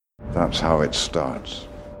That's how it starts.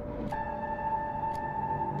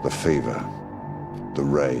 The fever, the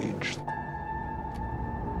rage,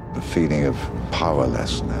 the feeling of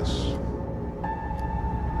powerlessness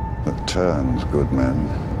that turns good men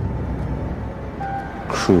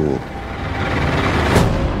cruel.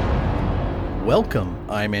 Welcome,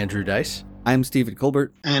 I'm Andrew Dice. I'm Stephen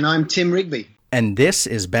Colbert. And I'm Tim Rigby. And this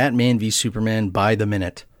is Batman v Superman by the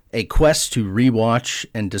Minute, a quest to rewatch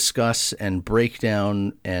and discuss and break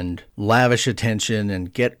down and lavish attention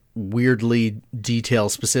and get weirdly detail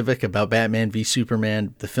specific about Batman v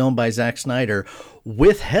Superman, the film by Zack Snyder,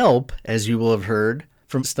 with help, as you will have heard,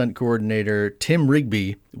 from stunt coordinator Tim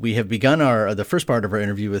Rigby. We have begun the first part of our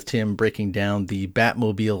interview with Tim breaking down the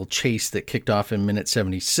Batmobile chase that kicked off in minute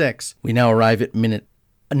 76. We now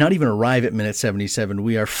not even arrive at minute 77.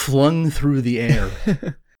 We are flung through the air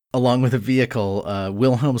along with a vehicle,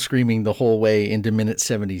 Wilhelm screaming the whole way into minute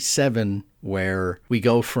 77, where we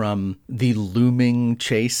go from the looming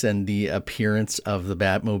chase and the appearance of the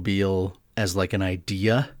Batmobile as like an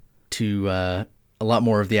idea to a lot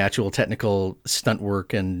more of the actual technical stunt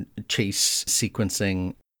work and chase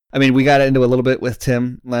sequencing. I mean, we got into a little bit with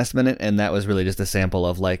Tim last minute, and that was really just a sample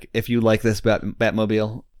of, like, if you like this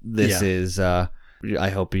Batmobile, this is, I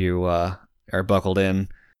hope you are buckled in,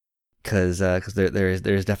 because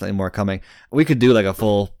there's definitely more coming. We could do, like, a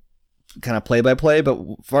full kind of play-by-play, but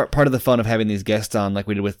part of the fun of having these guests on, like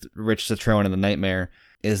we did with Rich Citrone and The Nightmare,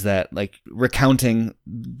 is that, like, recounting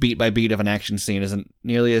beat by beat of an action scene isn't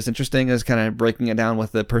nearly as interesting as kind of breaking it down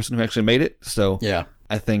with the person who actually made it. So yeah,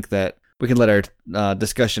 I think that we can let our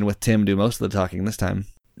discussion with Tim do most of the talking this time.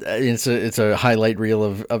 It's a highlight reel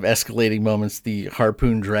of escalating moments, the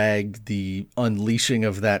harpoon drag, the unleashing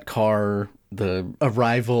of that car, the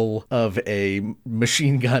arrival of a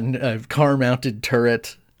machine gun, a car-mounted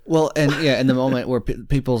turret. Well, and the moment where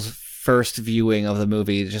people's first viewing of the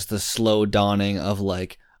movie, just the slow dawning of,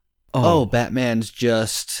 like, oh, Batman's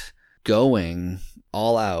just going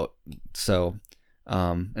all out. So,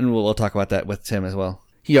 and we'll talk about that with Tim as well.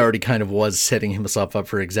 He already kind of was setting himself up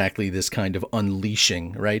for exactly this kind of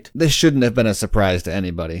unleashing, right? This shouldn't have been a surprise to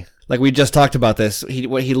anybody. Like, we just talked about this. He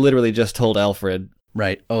literally just told Alfred.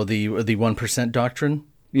 Right. Oh, the 1% doctrine?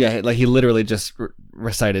 Yeah, like, he literally just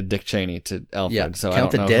recited Dick Cheney to Alfred. Yeah, so I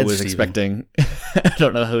don't know who was expecting. I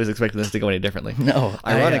don't know who was expecting this to go any differently. No.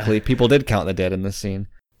 Ironically, people did count the dead in this scene.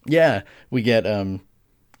 Yeah, we get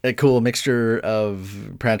a cool mixture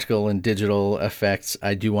of practical and digital effects.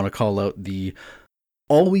 I do want to call out the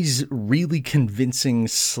always really convincing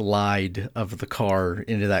slide of the car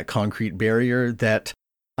into that concrete barrier that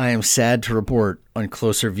I am sad to report on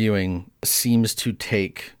closer viewing seems to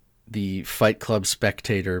take the Fight Club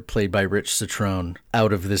spectator, played by Rich Citrone,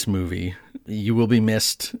 out of this movie. You will be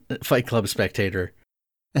missed, Fight Club spectator.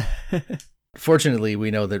 Fortunately,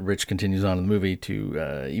 we know that Rich continues on in the movie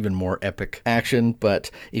to even more epic action,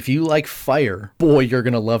 but if you like fire, boy, you're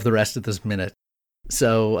going to love the rest of this minute.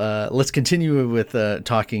 So let's continue with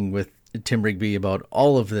talking with Tim Rigby about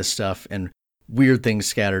all of this stuff and weird things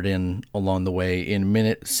scattered in along the way. In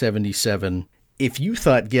minute 77, if you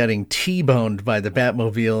thought getting T-boned by the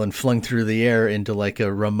Batmobile and flung through the air into like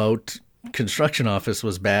a remote construction office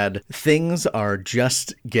was bad, things are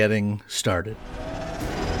just getting started.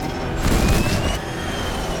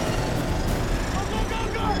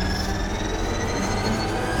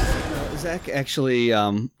 Zach actually,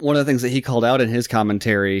 one of the things that he called out in his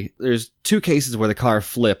commentary, there's two cases where the car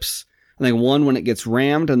flips. I think one when it gets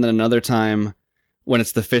rammed, and then another time when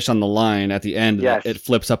it's the fish on the line at the end, yes, it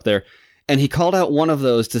flips up there. And he called out one of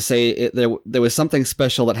those to say there was something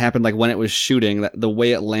special that happened, like when it was shooting, that the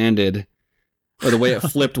way it landed or the way it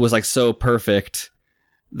flipped was like so perfect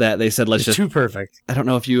that they said, it's too perfect. I don't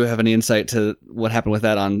know if you have any insight to what happened with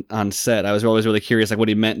that on set. I was always really curious, like what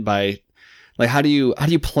he meant by, like, how do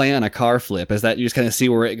you plan a car flip? Is that you just kind of see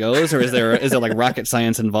where it goes, or is there like rocket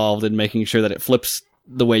science involved in making sure that it flips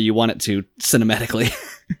the way you want it to cinematically?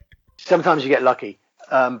 Sometimes you get lucky.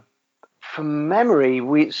 From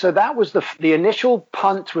memory, so that was the initial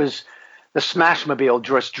punt was the Smashmobile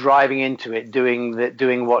just driving into it,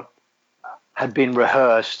 doing what had been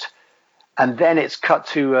rehearsed, and then it's cut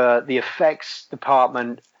to the effects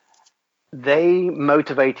department. They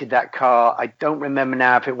motivated that car. I don't remember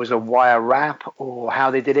now if it was a wire wrap or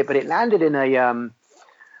how they did it, but it landed in a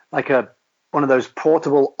one of those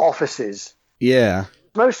portable offices. Yeah.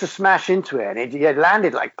 Supposed to smash into it, and it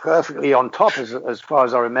landed like perfectly on top as far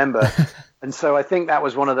as I remember. And so I think that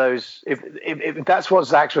was one of those, if that's what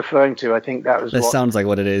Zach's referring to, I think that sounds like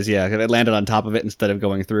what it is. Yeah, it landed on top of it instead of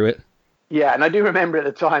going through it. Yeah, and I do remember at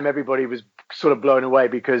the time everybody was sort of blown away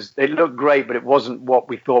because it looked great, but it wasn't what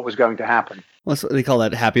we thought was going to happen. What's what they call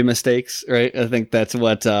that? Happy mistakes, right? I think that's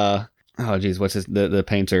what. Oh, geez, what's the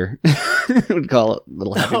painter would call it?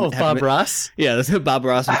 Little happy. Bob Ross. Yeah, that's what Bob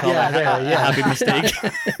Ross would call it. Yeah. Happy mistake.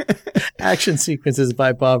 Action sequences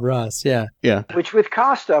by Bob Ross. Yeah. Which with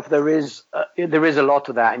car stuff there is a lot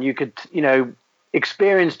of that, and you could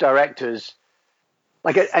experienced directors.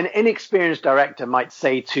 Like an inexperienced director might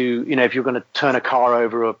say to, if you're going to turn a car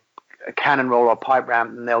over a cannon roll or a pipe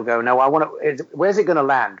ramp, and they'll go, no, where's it going to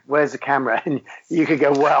land? Where's the camera? And you could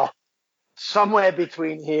go, well, somewhere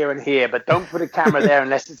between here and here, but don't put a camera there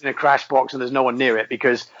unless it's in a crash box and there's no one near it,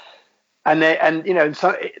 because,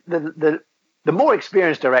 the more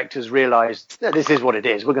experienced directors realize that this is what it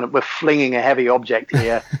is. We're flinging a heavy object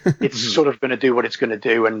here. It's sort of going to do what it's going to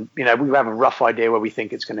do. And, we have a rough idea where we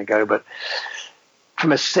think it's going to go, but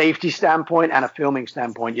from a safety standpoint and a filming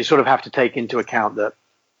standpoint, you sort of have to take into account that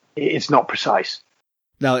it's not precise.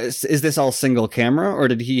 Now, is this all single camera, or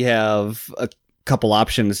did he have a couple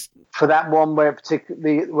options? For that one where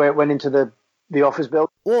it went into the office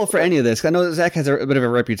building? Well, for any of this, I know Zach has a bit of a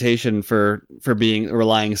reputation for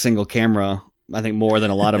relying single camera, I think, more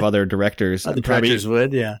than a lot of other directors. Other directors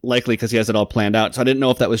would, yeah. Likely because he has it all planned out. So I didn't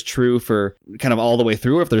know if that was true for kind of all the way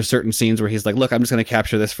through, or if there's certain scenes where he's like, look, I'm just going to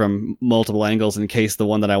capture this from multiple angles in case the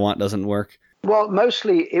one that I want doesn't work. Well,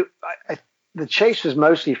 mostly, the chase was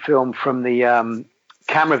mostly filmed from the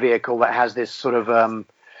camera vehicle that has this sort of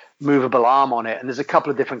movable arm on it. And there's a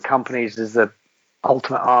couple of different companies. There's the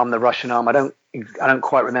Ultimate Arm, the Russian Arm. I don't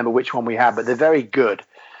quite remember which one we have, but they're very good.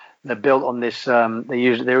 They're built on this.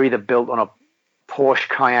 They're either built on a Porsche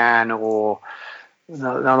Cayenne, or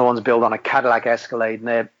another one's built on a Cadillac Escalade,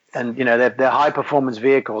 and they're high performance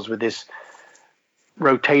vehicles with this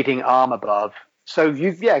rotating arm above. So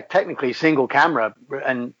technically single camera,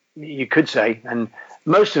 and you could say, and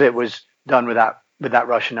most of it was done with that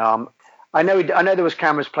Russian arm. I know there was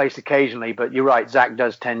cameras placed occasionally, but you're right. Zach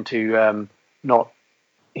does tend to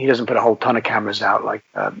he doesn't put a whole ton of cameras out like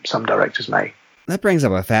some directors may. That brings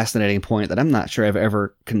up a fascinating point that I'm not sure I've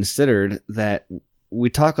ever considered, that we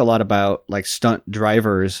talk a lot about like stunt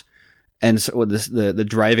drivers and so the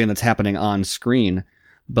driving that's happening on screen,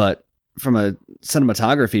 but from a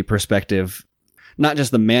cinematography perspective, not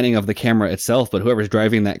just the manning of the camera itself, but whoever's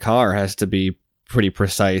driving that car has to be pretty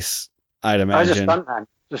precise, I'd imagine. The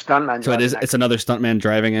stuntman. So it's another stuntman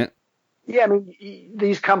driving it? Yeah, I mean,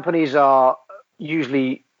 these companies are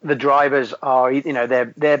usually, the drivers are,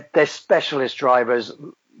 they're specialist drivers,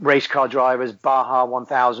 race car drivers, Baja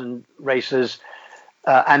 1000 racers,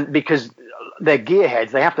 and because they're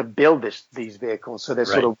gearheads, they have to build these vehicles, so they're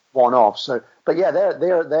sort of one-off. So, but yeah,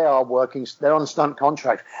 they are working. They're on stunt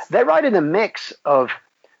contracts. They're right in the mix of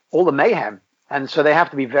all the mayhem, and so they have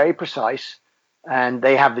to be very precise. And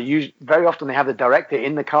they have very often they have the director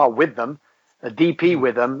in the car with them, a DP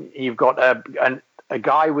with them. You've got a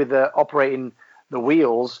guy operating the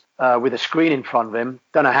wheels with a screen in front of him.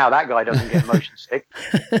 Don't know how that guy doesn't get motion sick.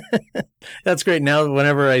 That's great. Now,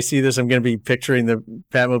 whenever I see this, I'm going to be picturing the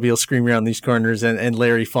Batmobile screaming around these corners and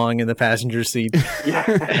Larry Fong in the passenger seat,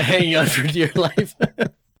 hanging on for dear life.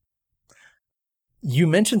 You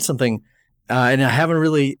mentioned something, and I haven't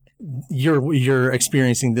really. You're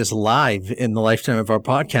experiencing this live in the lifetime of our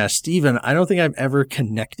podcast, Stephen. I don't think I've ever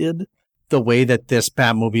connected the way that this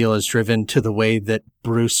Batmobile is driven to the way that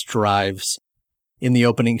Bruce drives in the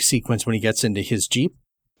opening sequence when he gets into his Jeep.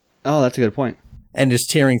 Oh, that's a good point. And is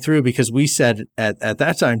tearing through, because we said at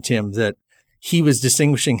that time, Tim, that he was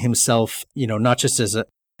distinguishing himself, not just as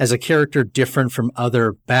a character different from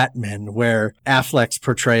other Batmen, where Affleck's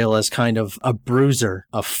portrayal as kind of a bruiser,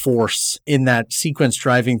 a force in that sequence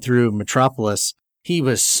driving through Metropolis. He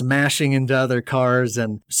was smashing into other cars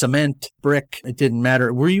and cement, brick. It didn't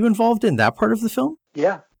matter. Were you involved in that part of the film?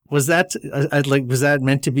 Yeah. Was that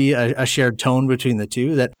meant to be a shared tone between the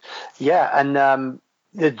two? Yeah. And,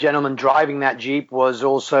 the gentleman driving that Jeep was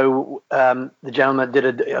also, the gentleman that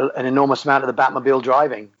did an enormous amount of the Batmobile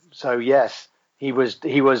driving. So yes. He was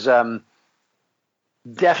definitely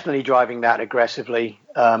driving that aggressively.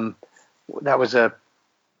 That was a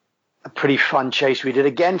pretty fun chase we did.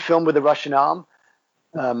 Again, filmed with the Russian arm,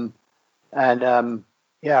 around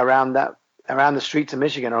the streets of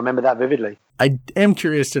Michigan. I remember that vividly. I am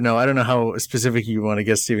curious to know. I don't know how specific you want to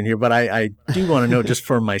get, Stephen, here, but I do want to know, just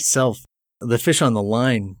for myself, the fish on the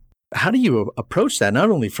line. How do you approach that? Not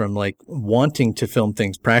only from like wanting to film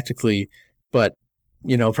things practically, but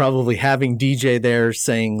probably having DJ there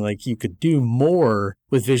saying like you could do more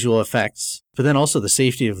with visual effects, but then also the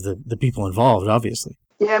safety of the people involved, obviously.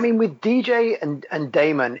 Yeah, I mean, with DJ and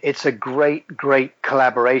Damon, it's a great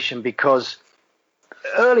collaboration, because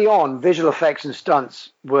early on, visual effects and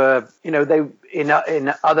stunts were, they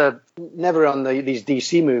in other, never on these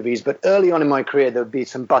DC movies, but early on in my career, there would be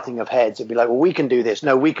some butting of heads. It'd be like, well, we can do this.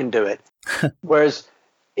 No, we can do it. Whereas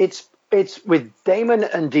it's with Damon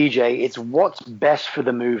and DJ, it's what's best for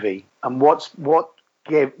the movie and what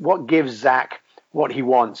gives Zach what he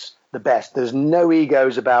wants the best. There's no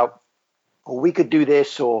egos about, oh, we could do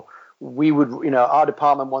this, or we would, our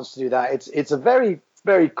department wants to do that. It's a very,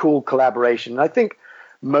 very cool collaboration. And I think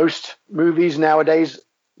most movies nowadays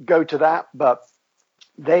go to that, but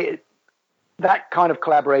that kind of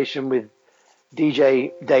collaboration with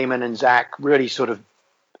DJ, Damon, and Zach really sort of,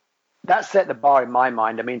 that set the bar in my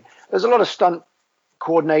mind. I mean, there's a lot of stunt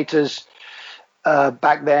coordinators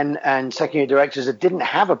back then and second-year directors that didn't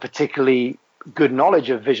have a particularly good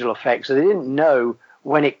knowledge of visual effects, so they didn't know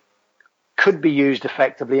when it could be used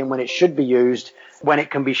effectively and when it should be used, when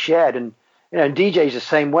it can be shared. And DJ's the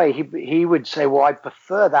same way. He would say, well, I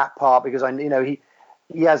prefer that part because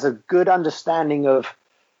he has a good understanding of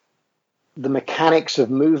the mechanics of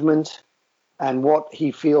movement and what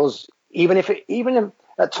he feels. Even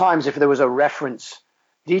at times, if there was a reference,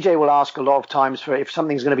 DJ will ask a lot of times for, if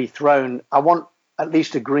something's going to be thrown, I want at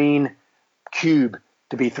least a green cube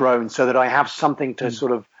to be thrown so that I have something to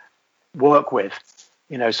sort of work with,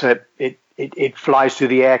 so it flies through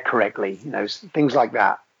the air correctly, things like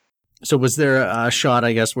that. So was there a shot,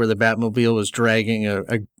 I guess, where the Batmobile was dragging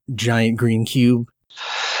a giant green cube?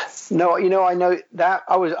 No, I know that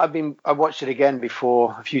I watched it again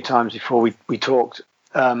a few times before we talked.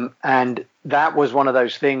 And that was one of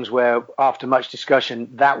those things where after much discussion,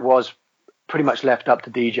 that was pretty much left up to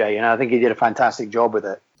DJ. And I think he did a fantastic job with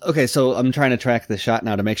it. Okay. So I'm trying to track the shot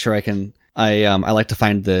now to make sure I like to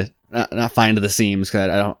find not find the seams, because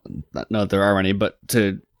I don't know if there are any, but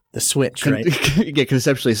to the switch, right? Yeah,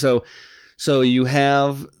 conceptually. So you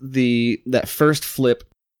have that first flip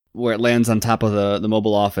where it lands on top of the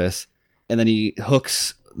mobile office, and then he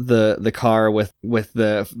hooks the car with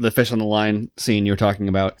the fish on the line scene you were talking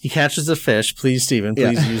about. He catches the fish. Please, Stephen,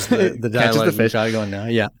 please use the dialogue the fish. We've got going now.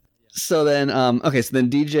 Yeah. So then, so then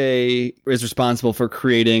DJ is responsible for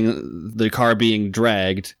creating the car being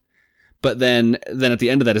dragged, but then at the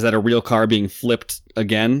end of that, is that a real car being flipped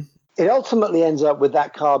again? It ultimately ends up with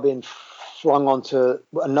that car being flung onto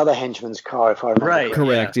another henchman's car, if I remember. Right.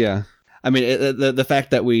 Correct. Yeah. I mean, the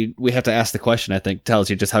fact that we have to ask the question, I think, tells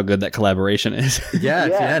you just how good that collaboration is.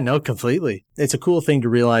 Yeah, no, completely. It's a cool thing to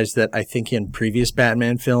realize that I think in previous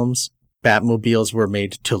Batman films, Batmobiles were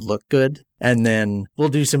made to look good. And then we'll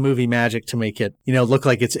do some movie magic to make it, look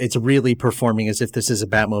like it's really performing as if this is a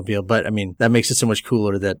Batmobile. But I mean, that makes it so much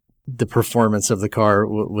cooler that the performance of the car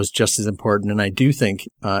was just as important. And I do think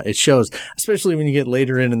it shows, especially when you get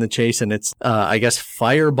later in the chase and it's, I guess,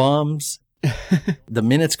 fire bombs. The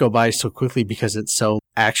minutes go by so quickly because it's so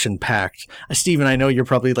action packed. Steven, I know you're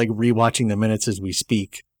probably like rewatching the minutes as we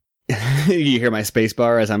speak. You hear my space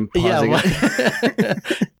bar as I'm pausing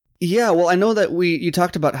it. Yeah, well, I know that you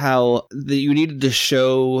talked about how you needed to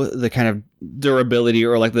show the kind of durability,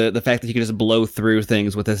 or like the fact that he could just blow through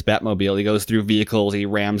things with this Batmobile. He goes through vehicles, he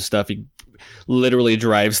rams stuff, he literally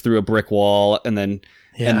drives through a brick wall and then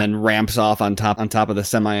ramps off on top of the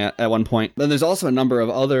semi at one point. Then there's also a number of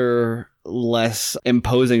other less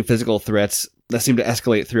imposing physical threats that seem to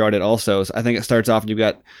escalate throughout it also. So I think it starts off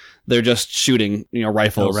and they're just shooting,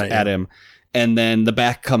 rifles at him. And then the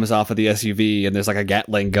back comes off of the SUV and there's like a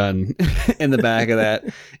Gatling gun in the back of that.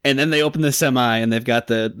 And then they open the semi and they've got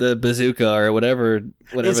the bazooka or whatever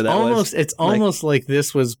was. It's almost like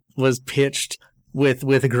this was pitched with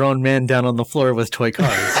a grown man down on the floor with toy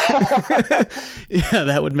cars. Yeah,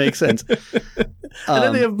 that would make sense. And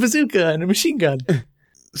then they have a bazooka and a machine gun.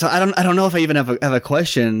 So I don't know if I even have a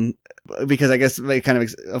question, because I guess they kind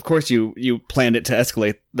of course you planned it to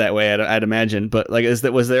escalate that way, I'd imagine, but like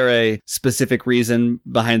was there a specific reason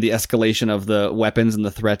behind the escalation of the weapons and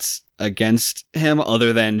the threats against him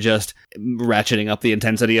other than just ratcheting up the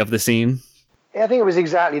intensity of the scene? I think it was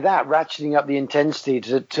exactly that, ratcheting up the intensity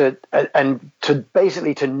to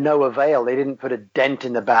basically to no avail. They didn't put a dent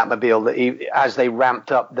in the Batmobile as they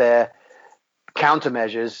ramped up their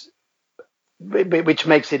countermeasures, which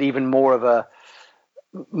makes it even more of a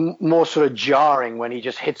more sort of jarring when he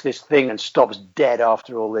just hits this thing and stops dead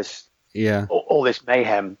after all this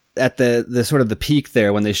mayhem. At the sort of the peak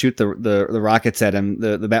there, when they shoot the rockets at him,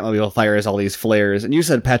 the Batmobile fires all these flares. And you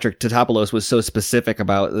said Patrick Tatopoulos was so specific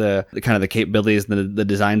about the kind of the capabilities and the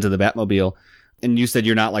designs of the Batmobile. and you said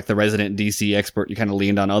you're not like the resident DC expert, you kind of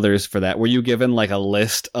leaned on others for that. Were you given like a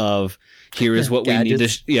list of here is what we need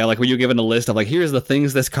to, like, were you given a list of like, here's the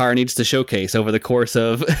things this car needs to showcase over the course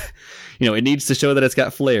of, it needs to show that it's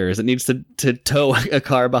got flares. It needs to tow a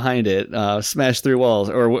car behind it, smash through walls,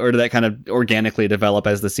 or did that kind of organically develop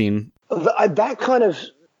as the scene? That kind of,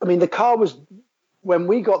 the car was, when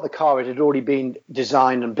we got the car, it had already been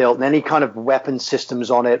designed and built, and any kind of weapon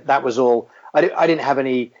systems on it, that was all, I didn't have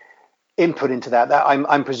any input into that.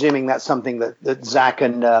 I'm presuming that's something that Zach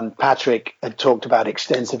and Patrick had talked about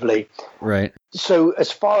extensively. Right. So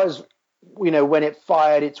as far as, when it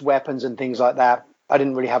fired its weapons and things like that, I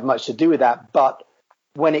didn't really have much to do with that. But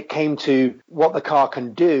when it came to what the car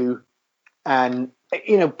can do, and,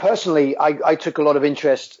 personally, I took a lot of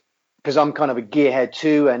interest because I'm kind of a gearhead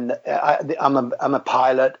too, and I'm a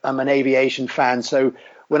pilot, I'm an aviation fan. So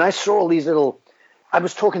when I saw all these I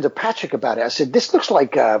was talking to Patrick about it. I said, this looks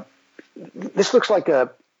like an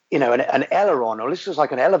aileron, or this looks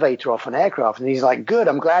like an elevator off an aircraft. And he's like, good,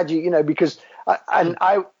 I'm glad because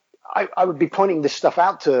I would be pointing this stuff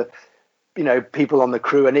out to, people on the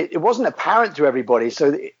crew, and it wasn't apparent to everybody.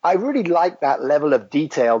 So I really like that level of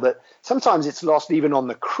detail that sometimes it's lost even on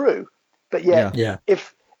the crew. But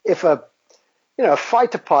if a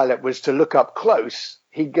fighter pilot was to look up close,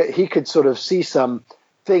 he could sort of see some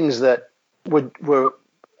things that were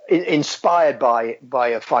inspired by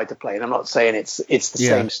a fighter plane. I'm not saying it's the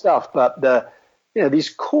same stuff, but these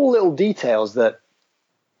cool little details that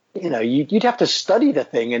you'd have to study the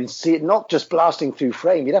thing and see it not just blasting through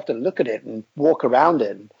frame. You'd have to look at it and walk around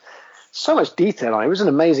it. So much detail on it. It was an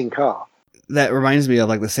amazing car. That reminds me of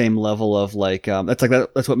like the same level of like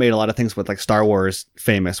that's what made a lot of things with like Star Wars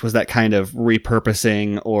famous, was that kind of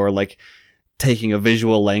repurposing or like taking a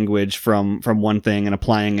visual language from one thing and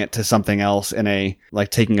applying it to something else in a,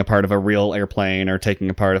 like taking a part of a real airplane or taking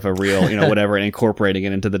a part of a real, whatever, and incorporating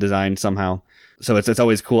it into the design somehow. So it's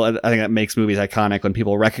always cool. I think that makes movies iconic when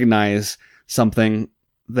people recognize something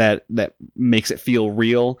that makes it feel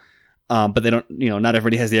real. But they don't, not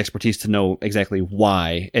everybody has the expertise to know exactly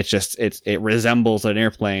why. It's just, it resembles an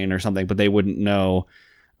airplane or something, but they wouldn't know,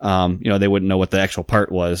 they wouldn't know what the actual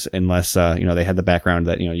part was unless, they had the background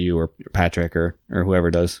that, you or Patrick or whoever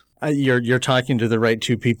does. You're talking to the right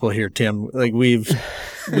two people here, Tim. Like we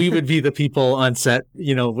would be the people on set,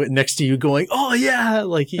 next to you going, oh yeah,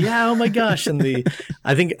 oh my gosh. And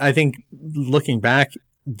I think looking back,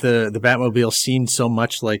 the Batmobile seemed so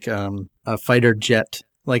much like, a fighter jet,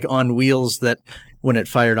 like on wheels, that when it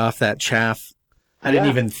fired off that chaff, I didn't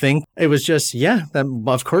even think. It was just,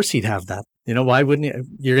 of course he'd have that. Why wouldn't you?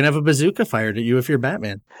 You're going to have a bazooka fired at you if you're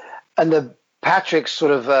Batman. And the Patrick's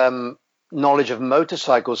sort of knowledge of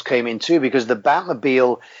motorcycles came in too, because the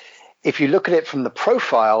Batmobile, if you look at it from the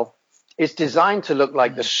profile, it's designed to look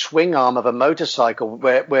like the swing arm of a motorcycle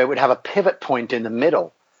where it would have a pivot point in the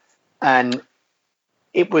middle. And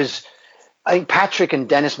it was, I think Patrick and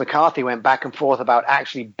Dennis McCarthy went back and forth about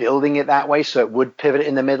actually building it that way so it would pivot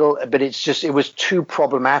in the middle, but it was too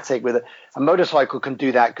problematic. With a motorcycle can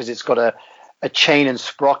do that because it's got a chain and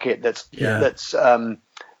sprocket that's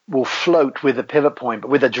will float with the pivot point, but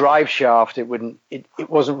with a drive shaft it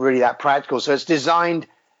wasn't really that practical. So it's designed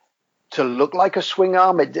to look like a swing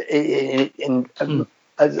arm.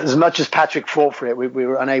 As much as Patrick fought for it,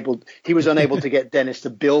 he was unable to get Dennis to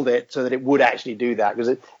build it so that it would actually do that,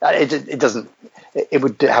 because it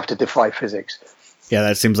would have to defy physics. Yeah,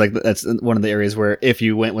 that seems like that's one of the areas where if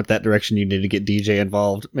you went with that direction, you need to get DJ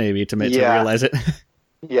involved maybe to realize it.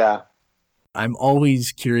 Yeah. I'm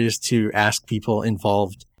always curious to ask people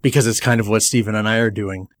involved, because it's kind of what Stephen and I are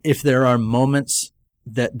doing. If there are moments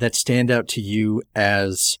that stand out to you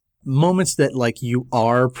as moments that like you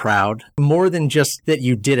are proud, more than just that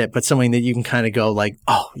you did it, but something that you can kind of go like,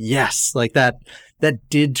 oh yes, like that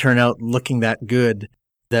did turn out looking that good,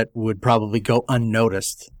 that would probably go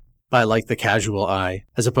unnoticed by like the casual eye,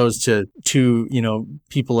 as opposed to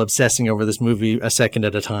people obsessing over this movie a second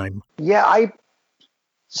at a time. Yeah,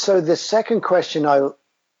 so the second question,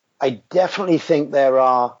 I definitely think there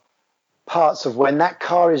are parts of when that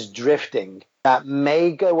car is drifting that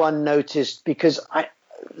may go unnoticed, because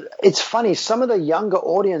it's funny, some of the younger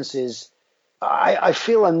audiences, I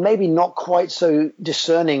feel, are maybe not quite so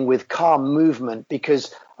discerning with car movement,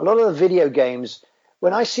 because a lot of the video games,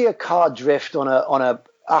 when I see a car drift on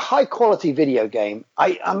a high quality video game,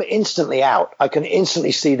 I'm instantly out. I can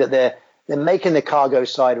instantly see that they're making the car go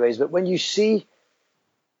sideways. But when you see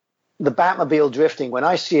the Batmobile drifting, when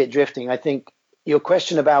I see it drifting, I think your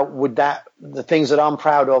question about the things that I'm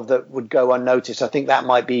proud of that would go unnoticed, I think that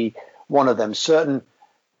might be one of them. Certain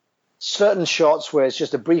certain shots where it's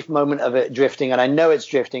just a brief moment of it drifting, and I know it's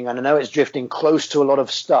drifting, and I know it's drifting close to a lot of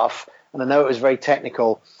stuff, and I know it was very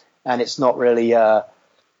technical, and it's not really,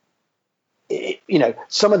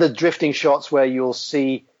 some of the drifting shots where you'll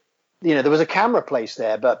see, there was a camera placed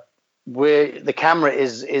there, but where the camera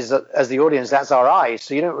is as the audience, that's our eyes,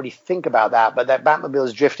 so you don't really think about that, but that Batmobile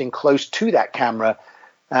is drifting close to that camera,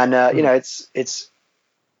 and I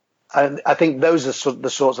think those are the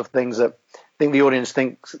sorts of things that I think the audience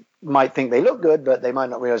might think they look good, but they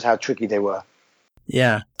might not realize how tricky they were.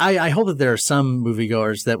 Yeah, I hope that there are some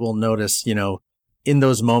moviegoers that will notice, in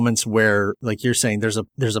those moments where, like you're saying, there's a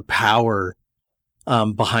power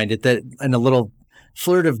behind it, that, and a little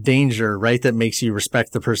flirt of danger, right, that makes you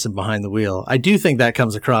respect the person behind the wheel. I do think that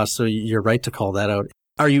comes across, so you're right to call that out.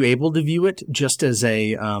 Are you able to view it just as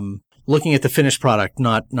a looking at the finished product,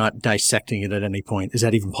 not dissecting it at any point? Is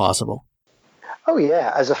that even possible? Oh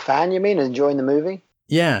yeah, as a fan, you mean, enjoying the movie?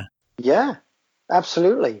 Yeah,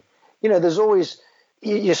 absolutely. There's always,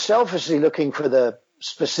 you're selfishly looking for the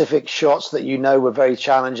specific shots that were very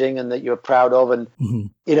challenging and that you're proud of, and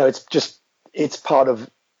it's part of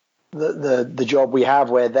the job we have,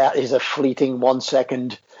 where that is a fleeting 1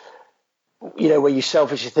 second, where you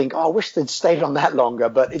selfishly think, oh, I wish they'd stayed on that longer,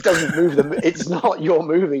 but it doesn't move them. It's not your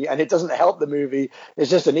movie, and it doesn't help the movie. It's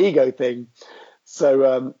just an ego thing.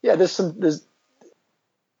 So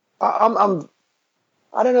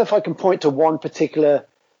I don't know if I can point to one particular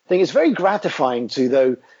thing. It's very gratifying to,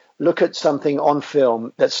 though, look at something on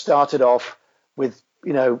film that started off with,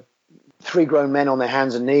 3 grown men on their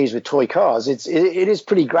hands and knees with toy cars. It is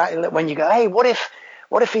pretty gratifying when you go, hey, what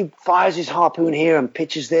if he fires his harpoon here and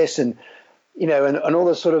pitches this, and and all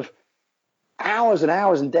the sort of hours and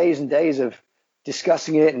hours and days of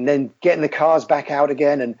discussing it, and then getting the cars back out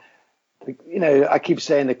again. And I keep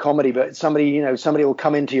saying the comedy, but somebody will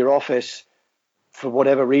come into your office for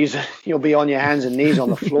whatever reason. You'll be on your hands and knees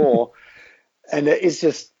on the floor, and it's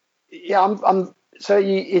just,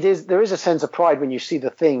 there is a sense of pride when you see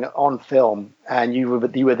the thing on film and you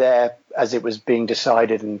were there as it was being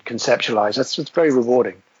decided and conceptualized. It's very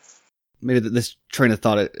rewarding. Maybe this train of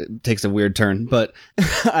thought it takes a weird turn, but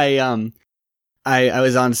I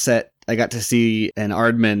was on set. I got to see an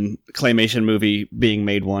Aardman claymation movie being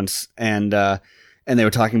made once, and they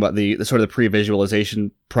were talking about the sort of the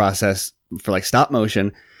pre-visualization process for like stop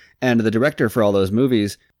motion, and the director for all those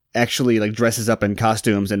movies actually like dresses up in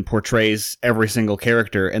costumes and portrays every single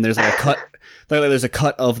character, and there's like a cut there's a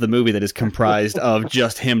cut of the movie that is comprised of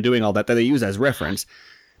just him doing all that they use as reference.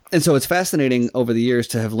 And so it's fascinating over the years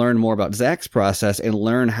to have learned more about Zach's process and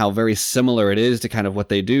learn how very similar it is to kind of what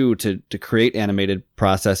they do to create animated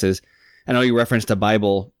processes. I know you referenced a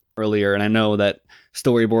Bible earlier, and I know that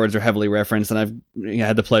storyboards are heavily referenced, and I've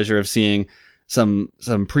had the pleasure of seeing some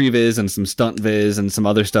previs and some stunt viz and some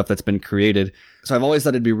other stuff that's been created. So I've always thought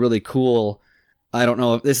it'd be really cool. I don't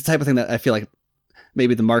know if this is the type of thing that I feel like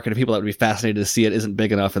maybe the market of people that would be fascinated to see it isn't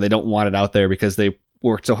big enough, or they don't want it out there because they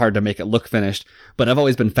worked so hard to make it look finished. But I've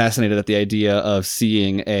always been fascinated at the idea of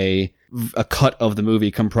seeing a cut of the movie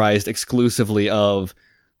comprised exclusively of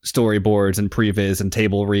storyboards and previs and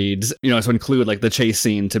table reads, to include like the chase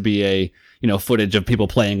scene to be a, footage of people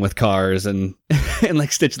playing with cars and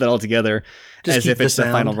like stitch that all together as if it's the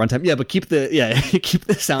final runtime. Yeah, but keep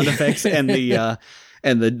the sound effects and the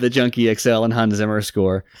the Junkie XL and Hans Zimmer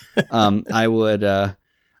score. I would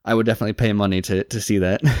definitely pay money to see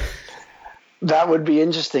that. That would be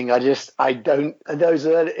interesting. And it's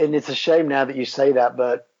a shame now that you say that,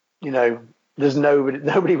 but there's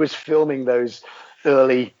nobody was filming those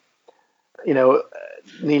early,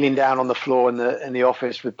 kneeling down on the floor in the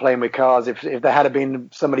office with playing with cars. If there had been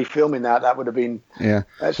somebody filming that would have been. Yeah.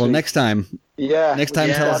 Actually, well, next time. Yeah. Next time,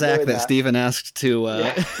 tell Zach that Steven asked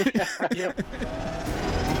to. Yep.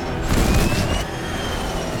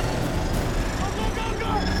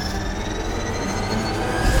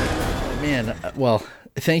 Man, well,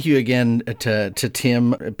 thank you again to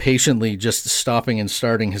Tim, patiently just stopping and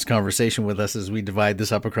starting his conversation with us as we divide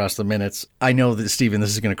this up across the minutes. I know that, Steven,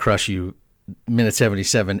 this is going to crush you. Minute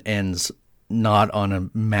 77 ends not on a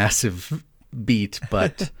massive beat,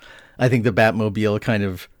 but I think the Batmobile kind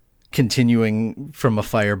of continuing from a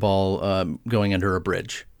fireball going under a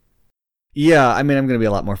bridge. Yeah, I mean, I'm going to be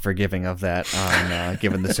a lot more forgiving of that on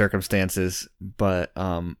given the circumstances. But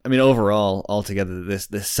I mean, overall, altogether,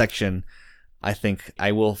 this section, I think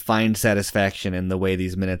I will find satisfaction in the way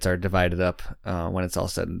these minutes are divided up when it's all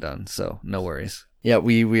said and done. So no worries. Yeah,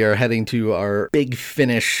 we are heading to our big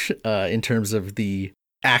finish in terms of the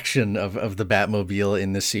action of the Batmobile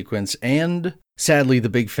in this sequence, and sadly, the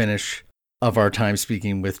big finish of our time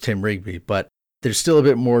speaking with Tim Rigby. But There's still a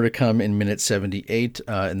bit more to come in minute 78.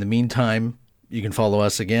 In the meantime, you can follow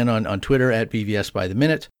us again on Twitter at BVS by the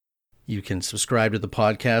Minute. You can subscribe to the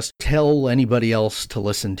podcast. Tell anybody else to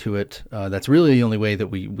listen to it. That's really the only way that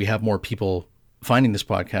we have more people finding this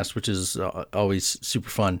podcast, which is always super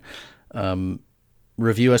fun.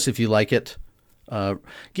 Review us if you like it.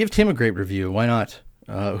 Give Tim a great review. Why not?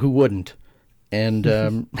 Who wouldn't? And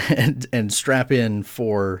and strap in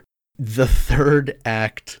for the third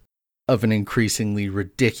act of an increasingly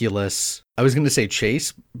ridiculous, I was going to say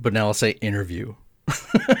chase, but now I'll say interview.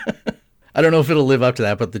 I don't know if it'll live up to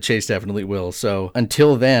that, but the chase definitely will. So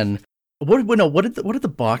until then, what did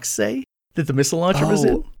the box say that the missile launcher was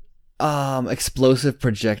in? Explosive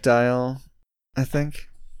projectile, I think.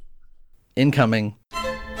 Incoming.